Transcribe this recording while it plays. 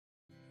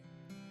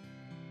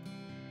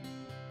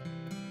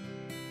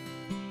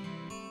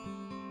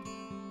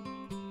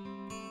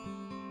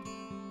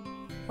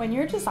When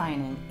you're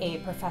designing a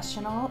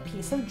professional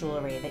piece of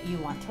jewelry that you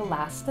want to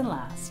last and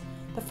last,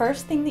 the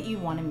first thing that you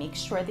want to make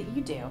sure that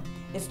you do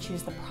is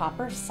choose the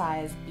proper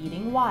size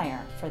beading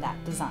wire for that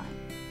design.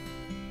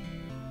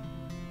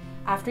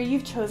 After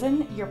you've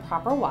chosen your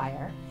proper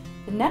wire,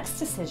 the next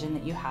decision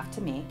that you have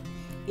to make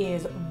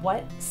is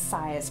what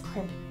size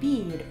crimp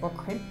bead or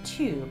crimp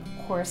tube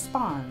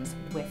corresponds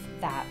with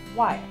that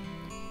wire.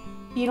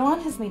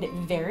 Beadalon has made it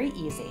very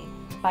easy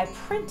by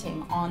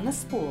printing on the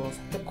spools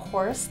the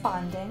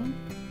corresponding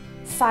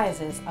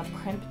sizes of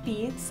crimp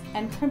beads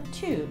and crimp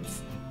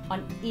tubes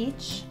on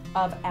each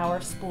of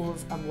our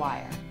spools of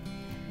wire.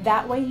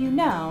 That way you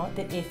know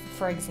that if,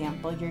 for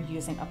example, you're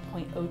using a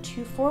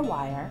 .024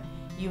 wire,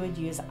 you would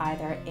use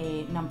either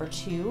a number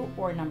 2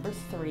 or number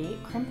 3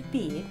 crimp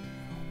bead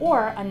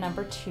or a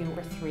number 2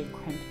 or 3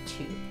 crimp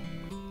tube.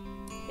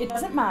 It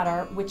doesn't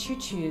matter which you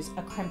choose,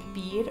 a crimp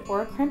bead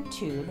or a crimp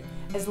tube,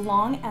 as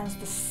long as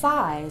the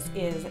size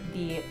is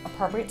the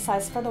appropriate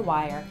size for the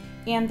wire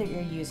and that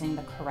you're using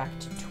the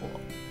correct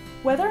tool.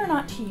 Whether or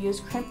not to use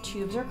crimp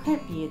tubes or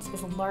crimp beads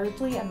is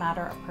largely a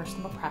matter of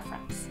personal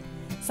preference.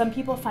 Some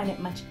people find it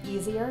much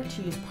easier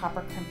to use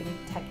proper crimping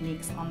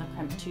techniques on the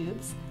crimp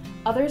tubes.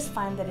 Others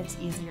find that it's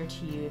easier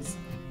to use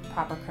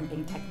proper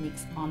crimping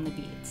techniques on the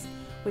beads.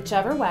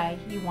 Whichever way,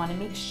 you want to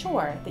make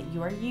sure that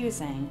you are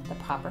using the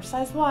proper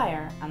size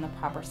wire and the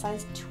proper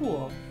size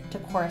tool to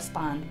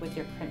correspond with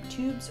your crimp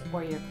tubes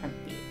or your crimp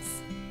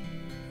beads.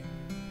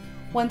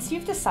 Once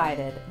you've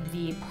decided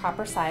the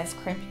proper size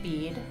crimp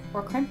bead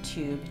or crimp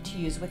tube to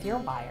use with your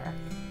wire,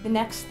 the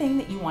next thing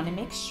that you want to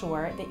make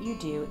sure that you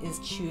do is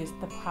choose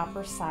the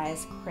proper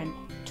size crimp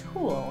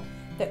tool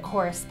that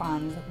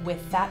corresponds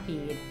with that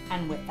bead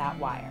and with that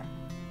wire.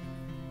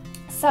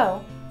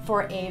 So,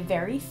 for a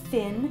very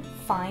thin,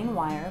 fine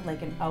wire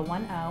like an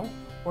 010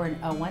 or an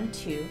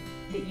 012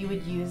 that you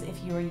would use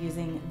if you were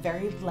using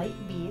very light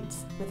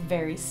beads with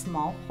very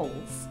small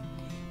holes,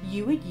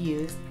 you would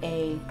use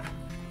a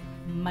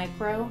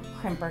micro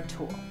crimper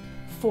tool.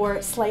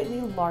 For slightly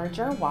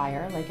larger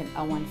wire like an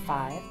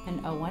 015,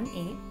 an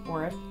 018,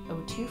 or a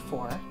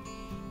 024,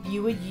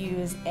 you would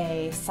use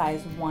a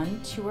size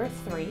 1, 2, or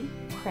 3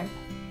 crimp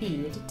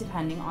bead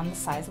depending on the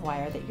size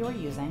wire that you are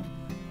using,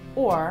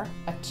 or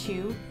a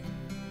 2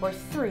 or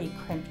 3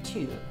 crimp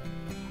tube.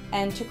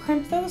 And to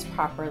crimp those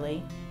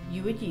properly,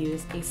 you would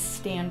use a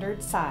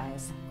standard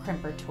size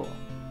crimper tool.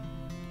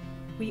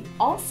 We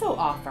also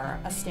offer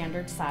a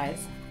standard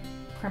size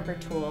crimper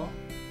tool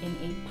in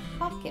a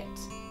pocket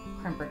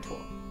crimper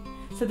tool.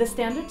 So the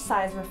standard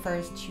size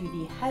refers to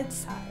the head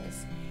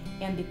size,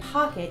 and the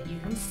pocket, you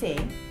can see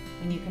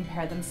when you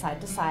compare them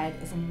side to side,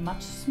 is a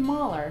much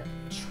smaller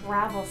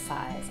travel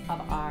size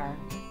of our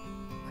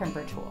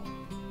crimper tool.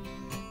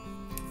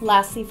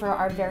 Lastly, for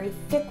our very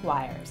thick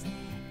wires,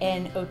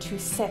 an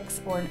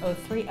 026 or an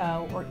 030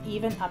 or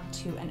even up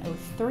to an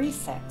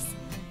 036,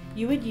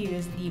 you would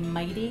use the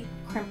Mighty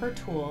Crimper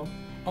tool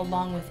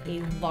along with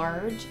a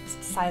large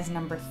size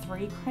number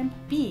 3 crimp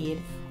bead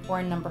or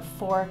a number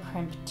 4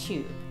 crimp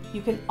tube.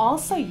 You can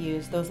also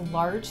use those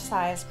large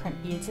size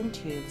crimp beads and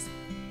tubes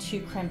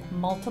to crimp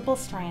multiple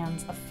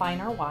strands of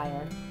finer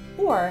wire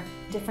or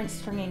different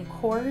stringing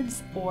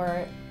cords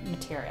or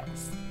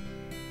materials.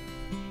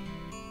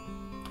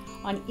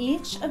 On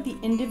each of the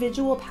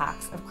individual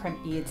packs of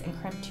crimp beads and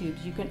crimp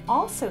tubes, you can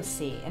also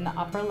see in the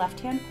upper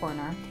left-hand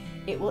corner,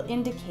 it will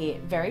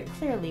indicate very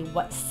clearly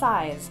what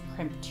size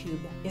crimp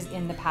tube is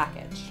in the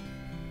package.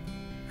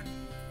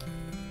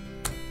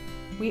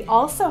 We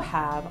also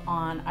have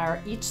on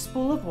our each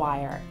spool of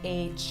wire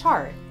a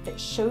chart that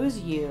shows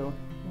you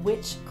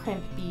which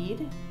crimp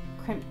bead,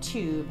 crimp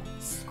tube,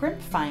 scrimp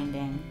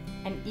finding,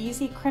 and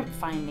easy crimp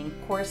finding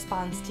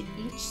corresponds to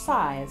each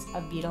size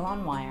of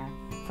Beadalon wire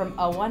from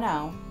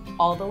 010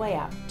 all the way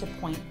up to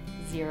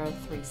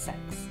 .036.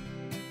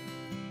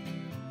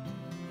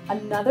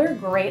 Another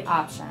great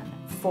option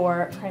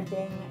for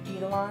crimping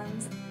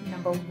Beadalon's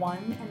number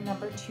 1 and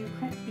number 2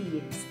 crimp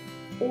beads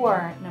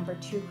or number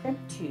 2 crimp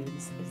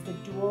tubes is the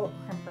dual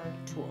crimper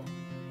tool.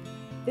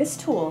 This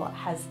tool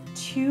has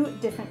 2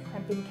 different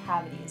crimping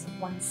cavities,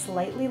 one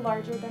slightly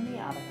larger than the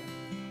other,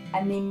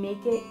 and they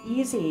make it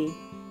easy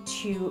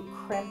to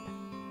crimp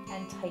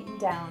and tighten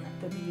down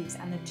the beads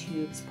and the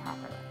tubes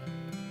properly.